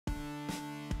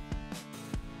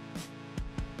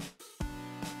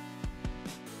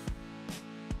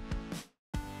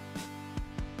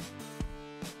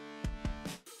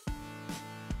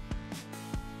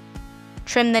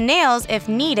trim the nails if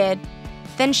needed,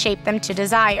 then shape them to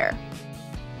desire.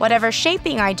 Whatever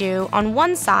shaping I do on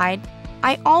one side,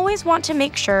 I always want to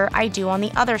make sure I do on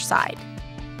the other side.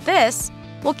 This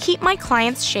will keep my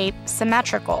client's shape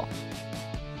symmetrical.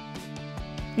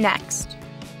 Next,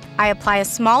 I apply a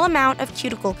small amount of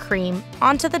cuticle cream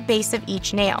onto the base of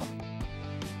each nail.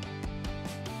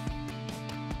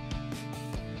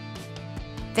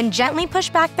 Then gently push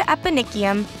back the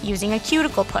eponychium using a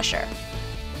cuticle pusher.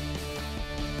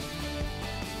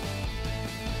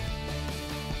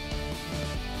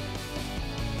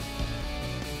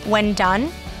 When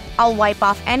done, I'll wipe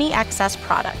off any excess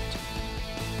product.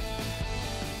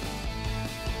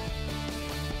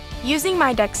 Using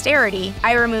my dexterity,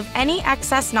 I remove any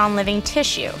excess non-living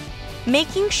tissue,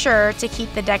 making sure to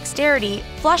keep the dexterity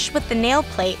flush with the nail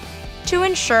plate to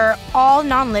ensure all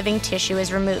non-living tissue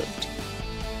is removed.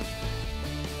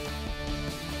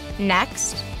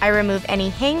 Next, I remove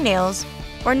any hangnails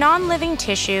or non-living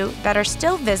tissue that are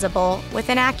still visible with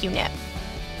an AccuNip.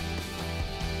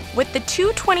 With the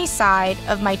 220 side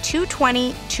of my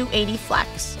 220/280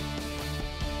 flex,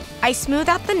 I smooth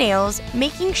out the nails,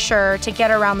 making sure to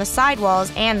get around the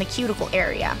sidewalls and the cuticle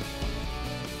area.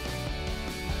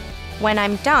 When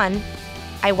I'm done,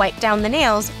 I wipe down the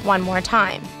nails one more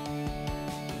time.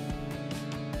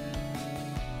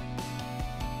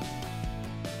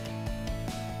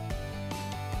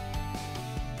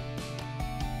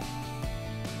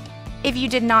 If you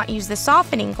did not use the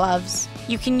softening gloves,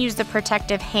 you can use the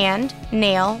protective hand,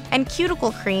 nail, and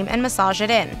cuticle cream and massage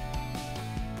it in.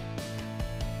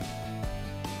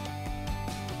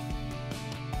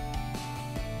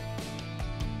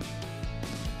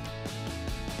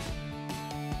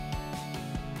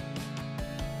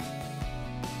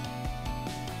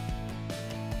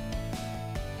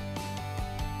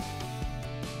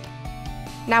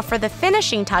 Now for the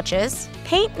finishing touches,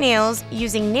 paint nails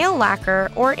using nail lacquer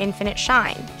or Infinite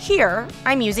Shine. Here,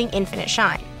 I'm using Infinite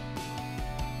Shine.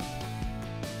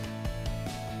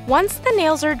 Once the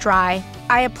nails are dry,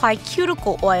 I apply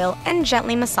cuticle oil and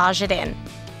gently massage it in.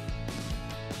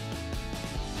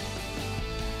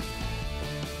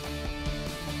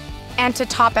 And to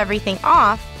top everything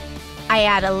off, I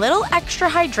add a little extra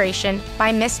hydration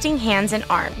by misting hands and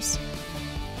arms.